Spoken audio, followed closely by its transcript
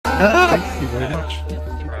Thank you very much.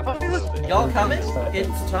 Y'all coming?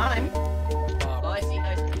 It's time.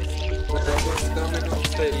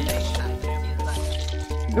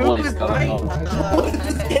 Who is right?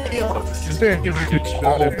 Is there a good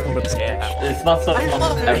shot of It's not something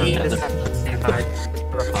I've ever done.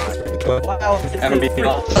 Wow, MVP.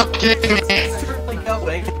 it's certainly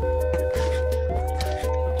going.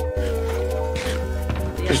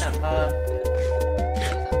 Yeah,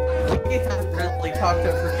 we haven't really talked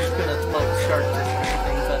over who's gonna start this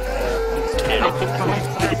thing, but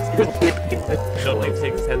It only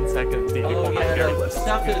takes 10 seconds to oh become yeah, very no, list.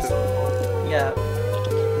 stuff is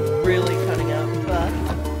really cutting out, but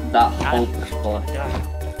That whole one.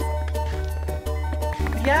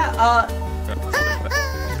 yeah,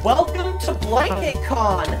 welcome to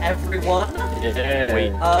BlanketCon, everyone. Yeah.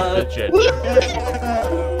 Wait, legit.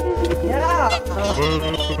 Yeah.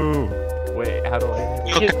 Wait, how do I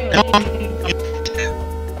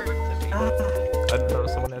don't know,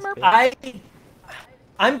 someone has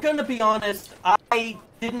I'm gonna be honest, I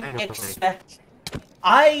didn't expect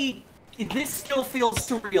this still feels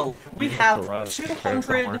surreal. We have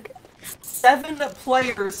 207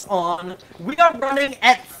 players on. We are running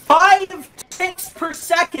at 5 ticks per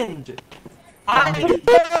second. I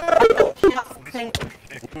can't thank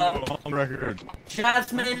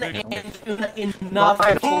Jasmine and Una enough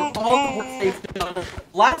for all the work they've done.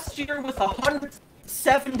 Last year with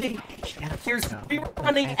 170 here's we were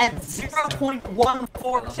running at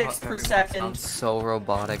 0.14 ticks per second. So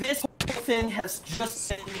robotic. This whole thing has just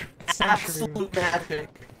been absolute magic.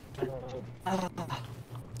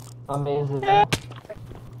 Amazing.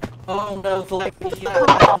 Oh no, the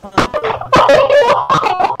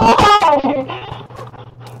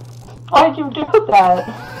Why'd you do that?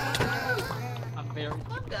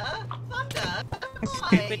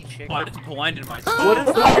 I just blinded myself. What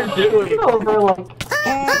is that you're doing? Over like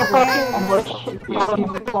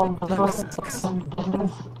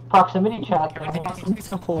distance proximity chat.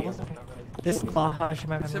 This collage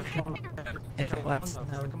membership lets The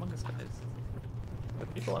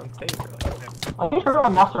people on stage are like, I'm pretty sure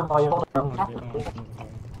I'm master volume.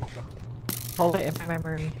 hold it in my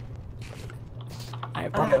memory. I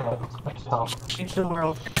changed the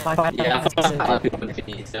world. Yeah, a lot of people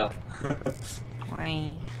need stuff.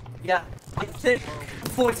 yeah, I think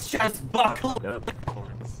voice chat's buckled.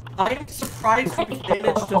 I am surprised we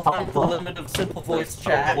managed to find the limit of simple voice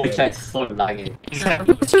chat. Which I so lagging.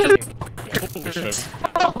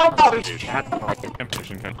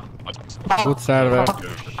 What's that about?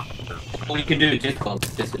 Well, you can do Discord.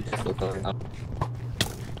 Discord going up.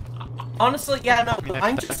 Honestly, yeah, no,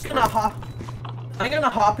 I'm just gonna hop. I'm gonna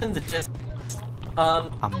hop in the Discord. Yeah.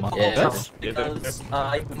 Because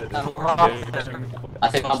I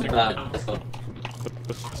think I'll be glad. Discord.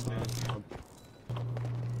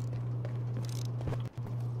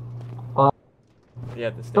 yeah,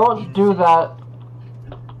 the stage. Don't do that.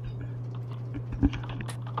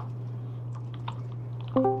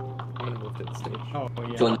 I'm gonna move to the stage. Oh,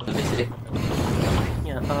 yeah. Join the visit.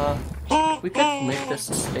 yeah, we could make this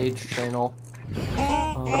a stage channel. Good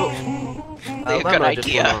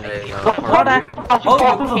idea.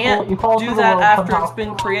 Oh, you can't do that after it's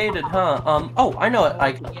been created, huh? Oh, I know it.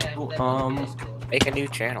 Make a new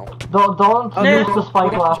channel. Don't use the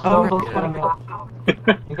spyglass. Don't spam it.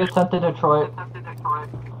 You get sent to Detroit.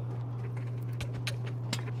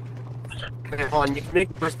 Okay, hold on, you can make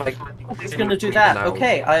first like. It's gonna do that.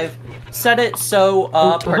 Okay, I've set it so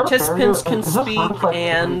participants can speak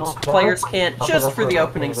and players can't, just for the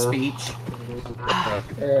opening speech.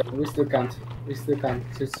 We still can't. We still can't.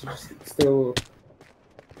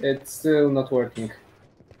 It's still not working.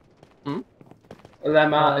 Hmm?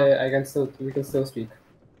 Lemma, we can still speak.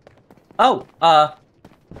 Oh,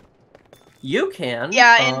 you can.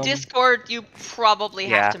 Yeah, in Discord, you probably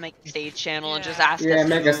Yeah. have to make a stage channel and just ask Yeah, us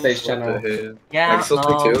make a stage channel. Yeah,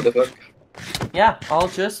 the fuck? yeah, I'll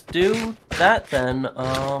just do that then.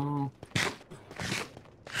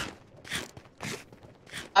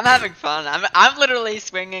 I'm having fun. I'm literally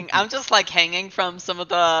swinging. I'm just like hanging from some of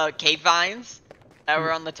the cave vines that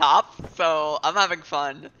were on the top. So I'm having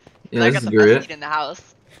fun. Yeah, I this got is the best great. seat in the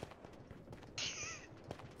house.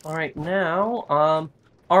 Alright, now,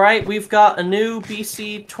 alright, we've got a new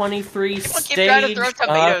BC23 Someone stage. keep trying to throw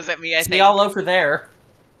tomatoes at me, I See think. all over there.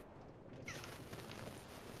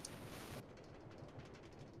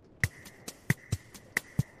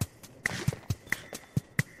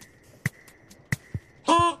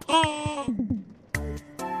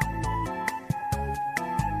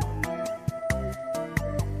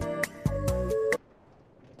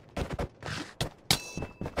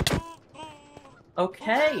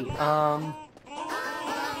 Okay,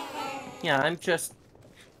 Yeah, I'm just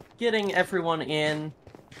getting everyone in.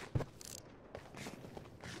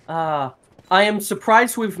 I am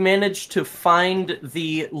surprised we've managed to find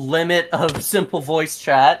the limit of simple voice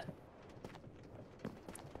chat.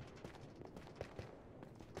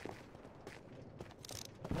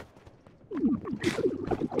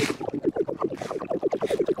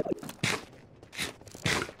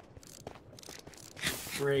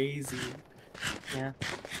 Crazy. Yeah.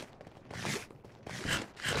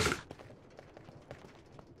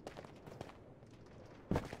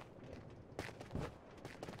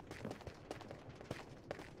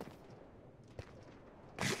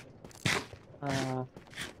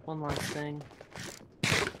 One last thing.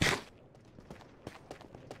 But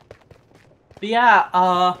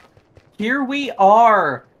yeah, here we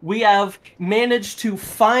are. We have managed to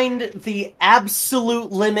find the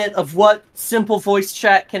absolute limit of what simple voice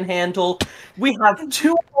chat can handle. We have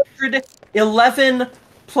 211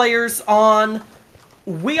 players on.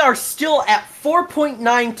 We are still at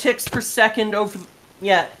 4.9 ticks per second over,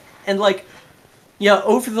 and like,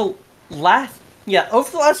 over the last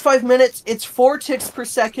 5 minutes, it's 4 ticks per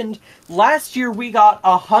second. Last year, we got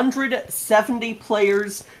 170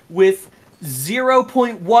 players with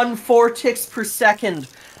 0.14 ticks per second.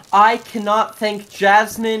 I cannot thank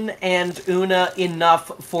Jasmine and Una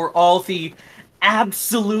enough for all the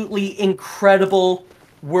absolutely incredible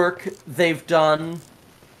work they've done.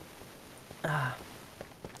 Yeah.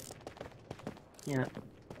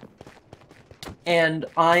 And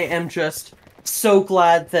I am just so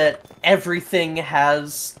glad that everything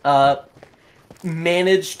has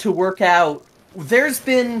managed to work out. There's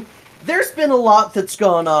been a lot that's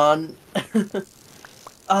gone on.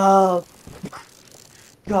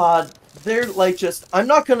 God, they're like I'm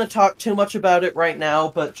not gonna talk too much about it right now,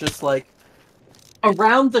 but just like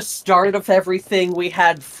around the start of everything, we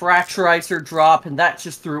had Fracturizer drop, and that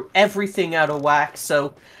just threw everything out of whack.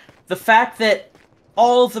 So the fact that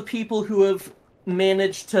all the people who have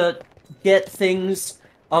managed to get things,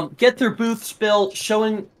 get their booths built,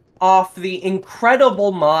 showing off the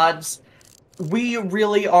incredible mods, we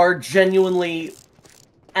really are genuinely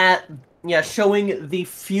showing the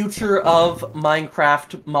future of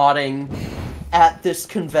Minecraft modding at this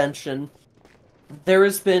convention. There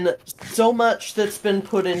has been so much that's been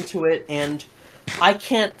put into it, and I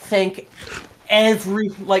can't thank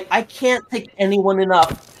I can't thank anyone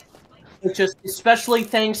enough. It's just especially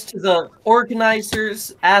thanks to the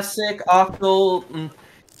organizers, acikek, Octal,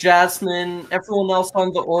 Jasmine, everyone else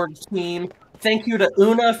on the org team. Thank you to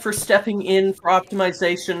Una for stepping in for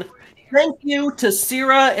optimization. Thank you to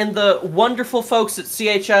Cyra and the wonderful folks at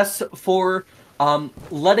CHS for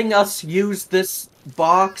letting us use this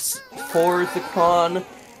box for the con.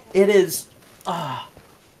 It is...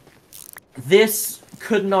 this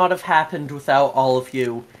could not have happened without all of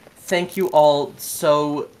you. Thank you all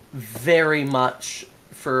so very much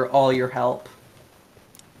for all your help.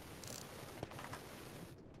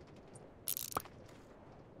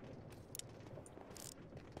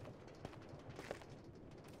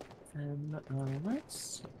 And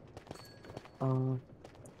let's how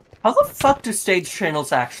the fuck do stage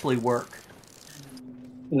channels actually work?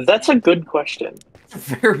 That's a good question. It's a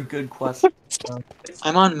very good question.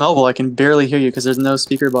 I'm on mobile. I can barely hear you because there's no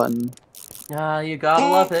speaker button. You gotta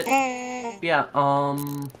love it. Yeah,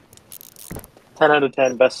 10 out of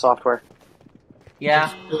 10, best software.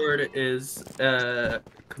 Yeah. Discord is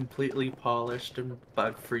completely polished and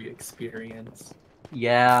bug-free experience.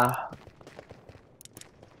 Yeah.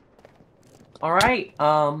 Alright,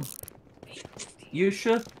 you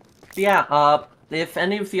should... Yeah, if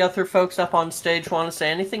any of the other folks up on stage want to say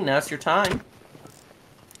anything, now's your time.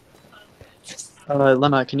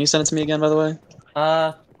 Lemma, can you send it to me again, by the way?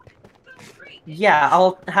 Yeah,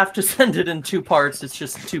 I'll have to send it in 2 parts. It's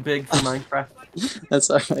just too big for Minecraft.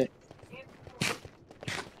 That's alright.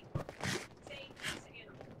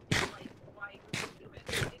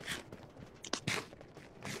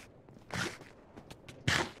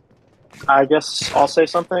 I guess I'll say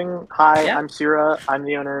something. Hi, Yeah. I'm Cyra. I'm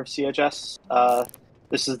the owner of CHS.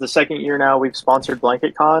 This is the 2nd year now we've sponsored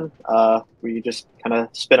BlanketCon. We just kind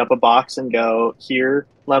of spin up a box and go, here,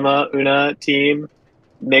 Lemma, Una, team,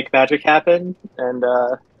 make magic happen. And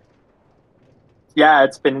yeah,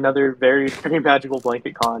 it's been another very, very magical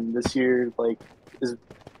BlanketCon this year.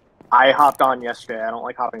 I hopped on yesterday. I don't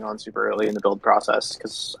like hopping on super early in the build process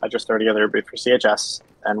because I just throw together a booth for CHS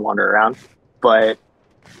and wander around. But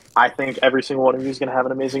I think every single one of you is going to have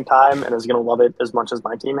an amazing time and is going to love it as much as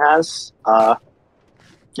my team has.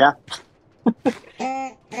 Yeah.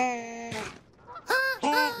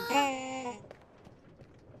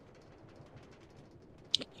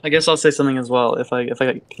 I guess I'll say something as well if I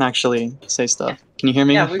can actually say stuff. Can you hear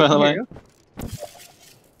me? Yeah, we by can the way. hear you.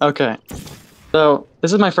 Okay. So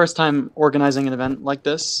this is my first time organizing an event like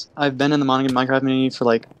this. I've been in the modding and Minecraft community for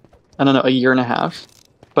like, I don't know, a year and a half.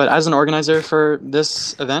 But as an organizer for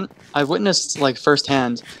this event, I've witnessed like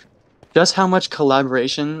firsthand just how much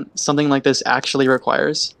collaboration something like this actually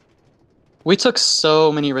requires. We took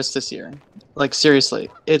so many risks this year. Like seriously,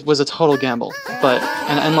 it was a total gamble. But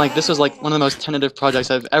and like this was like one of the most tentative projects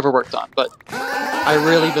I've ever worked on. But I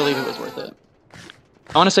really believe it was worth it.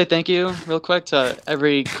 I want to say thank you real quick to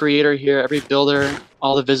every creator here, every builder,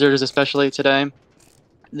 all the visitors especially today.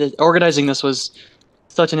 Organizing this was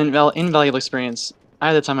such an invaluable experience. I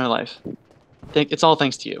had the time of my life. It's all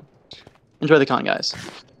thanks to you. Enjoy the con, guys.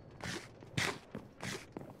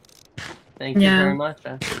 Thank you very much.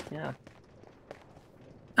 Yeah.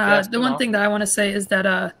 The one thing that I want to say is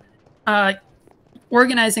that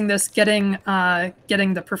organizing this, getting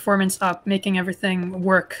the performance up, making everything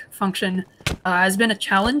work, function, has been a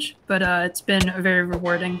challenge, but it's been very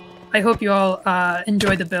rewarding. I hope you all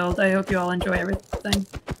enjoy the build. I hope you all enjoy everything,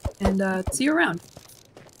 and see you around.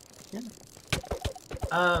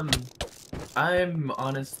 I'm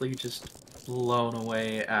honestly just blown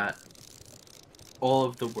away at all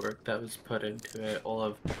of the work that was put into it, all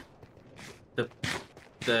of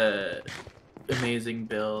the amazing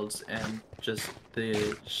builds, and just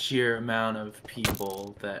the sheer amount of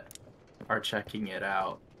people that are checking it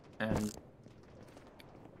out. And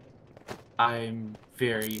I'm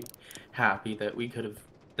very happy that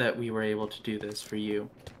we were able to do this for you.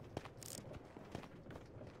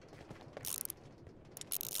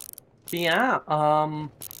 Yeah,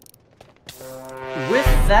 with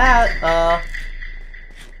that,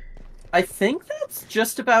 I think that's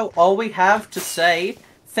just about all we have to say.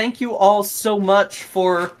 Thank you all so much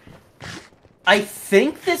for... I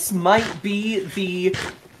think this might be the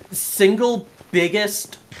single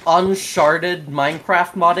biggest Uncharted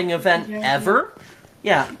Minecraft modding event ever.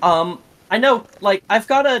 Yeah, I know, like, I've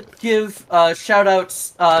gotta give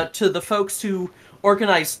shout-outs to the folks who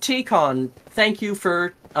organized TCon. Thank you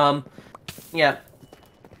for, thank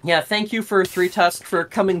you for 3Tusk for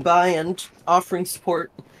coming by and offering support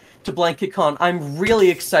to BlanketCon. I'm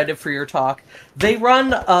really excited for your talk. They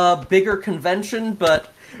run a bigger convention,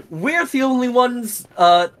 but we're the only ones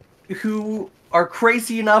who are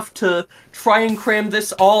crazy enough to try and cram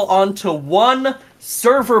this all onto one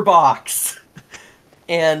server box.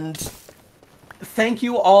 And thank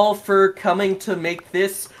you all for coming to make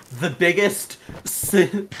this the biggest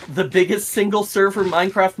single server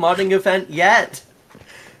Minecraft modding event yet.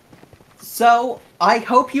 So I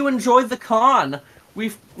hope you enjoy the con.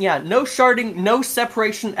 No sharding, no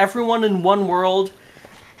separation, everyone in one world.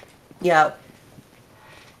 Yeah.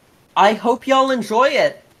 I hope y'all enjoy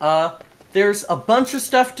it. There's a bunch of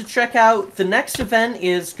stuff to check out. The next event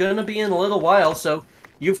is gonna be in a little while, so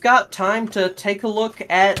you've got time to take a look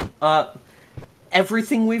at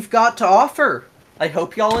everything we've got to offer. I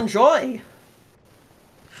hope y'all enjoy.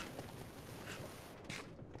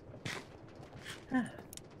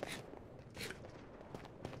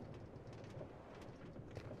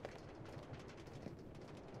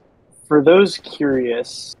 For those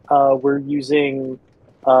curious, we're using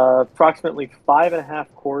approximately 5.5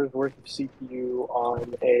 cores worth of CPU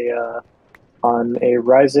on a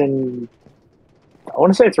Ryzen. I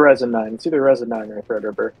want to say it's a Ryzen 9. It's either Ryzen 9 or a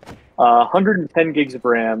Threadripper. 110 gigs of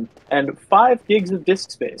RAM and 5 gigs of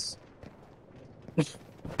disk space.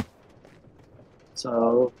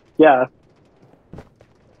 So yeah.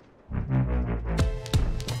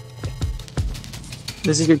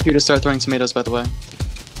 This is your cue to start throwing tomatoes, by the way.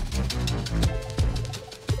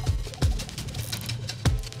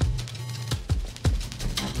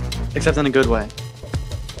 Except in a good way.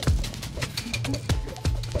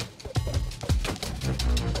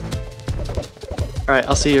 Alright,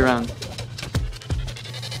 I'll see you around.